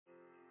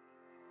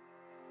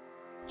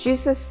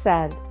Jesus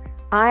said,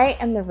 "I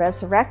am the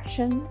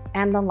resurrection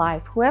and the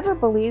life. Whoever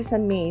believes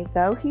in me,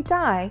 though he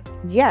die,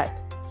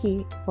 yet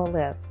he will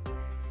live."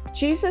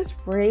 Jesus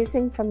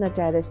raising from the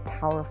dead is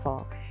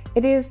powerful.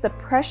 It is the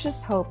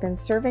precious hope in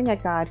serving a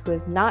God who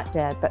is not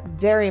dead, but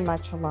very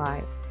much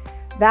alive.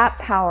 That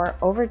power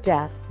over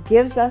death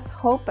gives us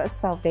hope of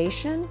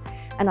salvation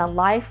and a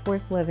life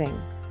worth living.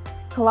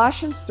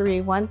 Colossians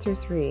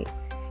 3:1-3.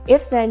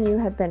 If then you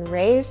have been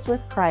raised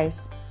with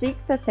Christ, seek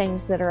the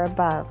things that are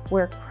above,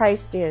 where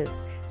Christ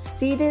is,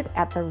 seated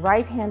at the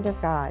right hand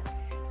of God.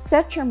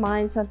 Set your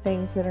minds on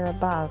things that are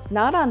above,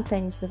 not on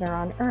things that are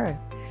on earth.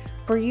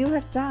 For you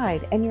have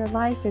died, and your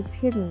life is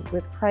hidden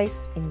with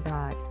Christ in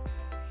God.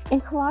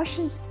 In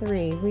Colossians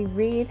 3, we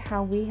read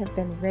how we have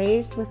been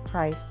raised with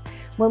Christ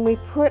when we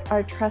put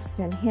our trust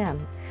in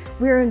Him.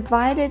 We are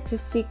invited to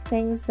seek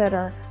things that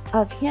are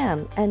of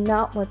Him and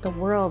not what the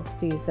world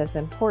sees as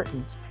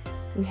important.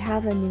 We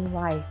have a new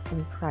life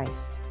in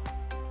Christ.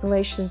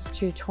 Galatians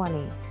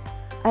 2:20.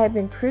 I have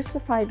been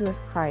crucified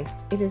with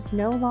Christ. It is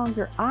no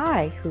longer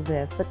I who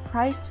live, but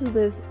Christ who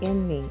lives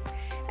in me.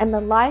 And the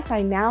life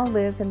I now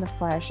live in the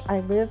flesh, I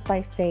live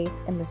by faith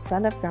in the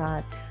Son of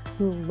God,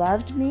 who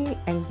loved me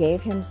and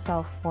gave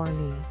Himself for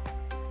me.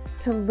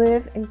 To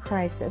live in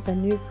Christ as a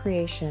new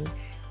creation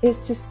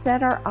is to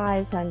set our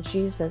eyes on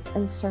Jesus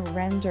and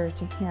surrender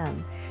to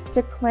Him,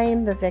 to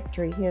claim the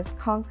victory He has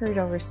conquered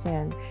over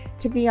sin,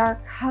 to be our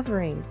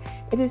covering.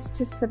 It is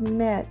to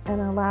submit and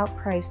allow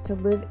Christ to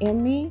live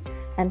in me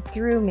and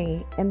through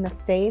me in the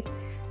faith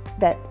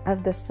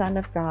of the Son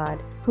of God,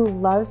 who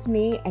loves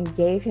me and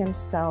gave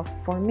Himself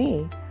for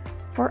me,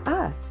 for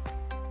us.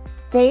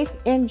 Faith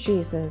in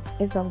Jesus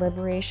is a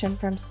liberation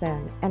from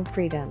sin and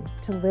freedom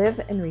to live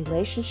in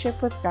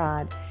relationship with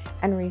God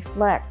and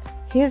reflect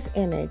His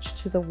image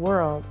to the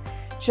world,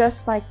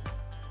 just like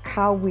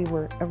how we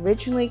were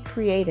originally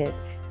created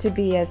to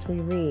be, as we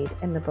read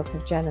in the book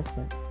of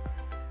Genesis.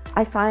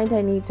 I find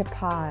I need to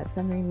pause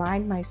and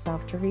remind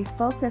myself to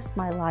refocus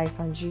my life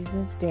on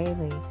Jesus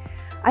daily.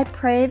 I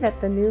pray that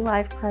the new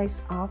life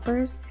Christ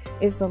offers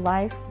is the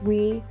life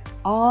we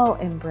all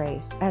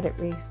embrace, and it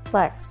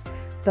reflects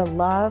the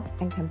love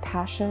and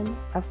compassion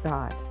of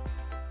God.